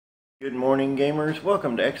Good morning, gamers.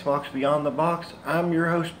 Welcome to Xbox Beyond the Box. I'm your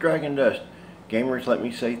host, Dragon Dust. Gamers, let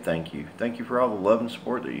me say thank you. Thank you for all the love and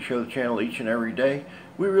support that you show the channel each and every day.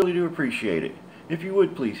 We really do appreciate it. If you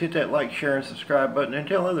would, please hit that like, share, and subscribe button and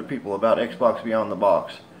tell other people about Xbox Beyond the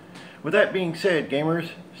Box. With that being said, gamers,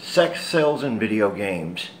 sex sells in video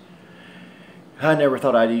games. I never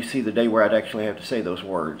thought I'd see the day where I'd actually have to say those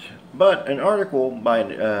words. But an article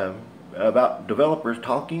by about developers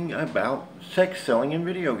talking about sex selling in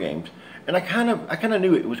video games, and I kind of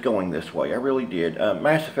knew it was going this way. I really did.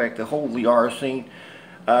 Mass Effect, the whole Liara scene,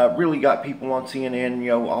 really got people on CNN,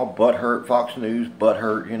 all butthurt. Fox News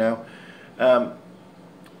butthurt,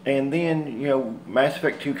 and then Mass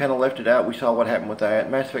Effect 2 kind of left it out. We saw what happened with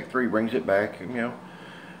that. Mass Effect 3 brings it back,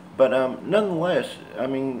 But nonetheless, I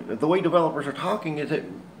mean, the way developers are talking is that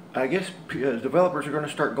I guess developers are going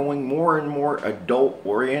to start going more and more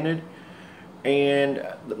adult-oriented. And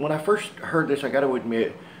when I first heard this, I got to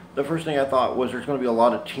admit, the first thing I thought was there's going to be a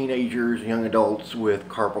lot of teenagers, young adults with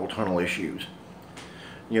carpal tunnel issues.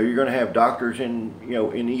 You're going to have doctors in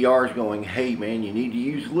ERs going, "Hey man, you need to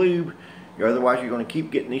use lube, otherwise you're going to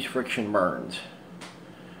keep getting these friction burns."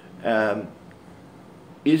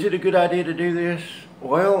 Is it a good idea to do this?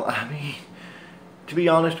 Well, I mean, to be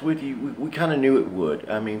honest with you, we kind of knew it would.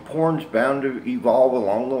 I mean, porn's bound to evolve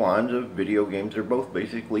along the lines of video games. They're both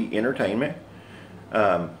basically entertainment.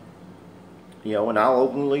 And I'll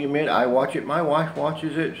openly admit I watch it. My wife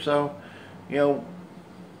watches it. So, who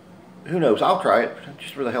knows? I'll try it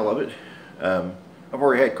just for the hell of it. I've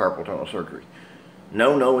already had carpal tunnel surgery.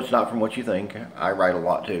 No, it's not from what you think. I write a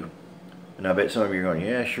lot too. And I bet some of you are going,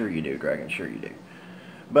 "Yeah, sure you do, Dragon, sure you do."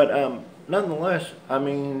 But nonetheless, I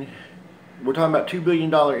mean, we're talking about $2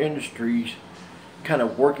 billion industries kind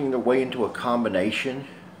of working their way into a combination.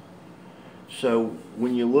 So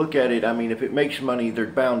when you look at it, I mean, if it makes money, they're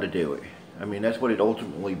bound to do it. I mean, that's what it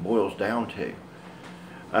ultimately boils down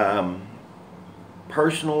to.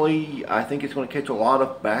 Personally, I think it's going to catch a lot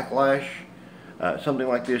of backlash. Something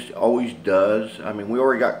like this always does. I mean, we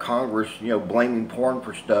already got Congress, blaming porn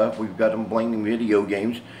for stuff. We've got them blaming video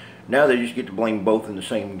games. Now they just get to blame both in the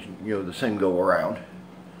same, the same go around.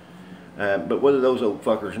 But whether those old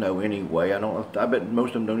fuckers know anyway, I don't know. I bet most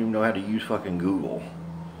of them don't even know how to use fucking Google.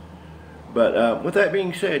 But with that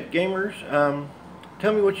being said, gamers,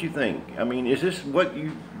 tell me what you think. I mean, is this what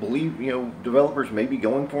you believe, developers may be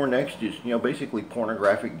going for next? Is, basically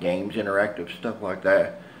pornographic games, interactive stuff like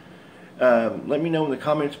that? Let me know in the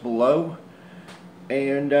comments below.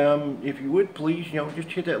 And if you would, please,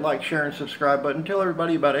 just hit that like, share, and subscribe button. Tell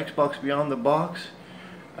everybody about Xbox Beyond the Box.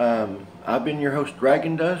 I've been your host,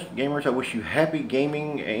 Dragon Dust. Gamers, I wish you happy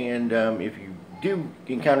gaming. And if you do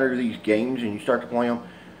encounter these games and you start to play them,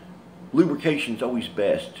 lubrication's always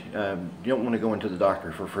best. You don't want to go into the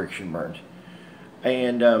doctor for friction burns.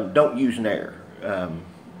 And don't use Nair. From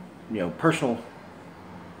personal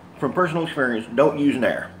experience, don't use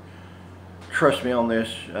Nair. Trust me on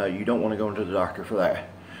this, you don't want to go into the doctor for that.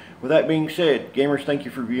 With that being said, gamers, thank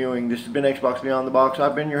you for viewing. This has been Xbox Beyond the Box.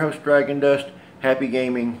 I've been your host, Dragon Dust. Happy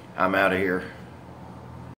gaming. I'm out of here.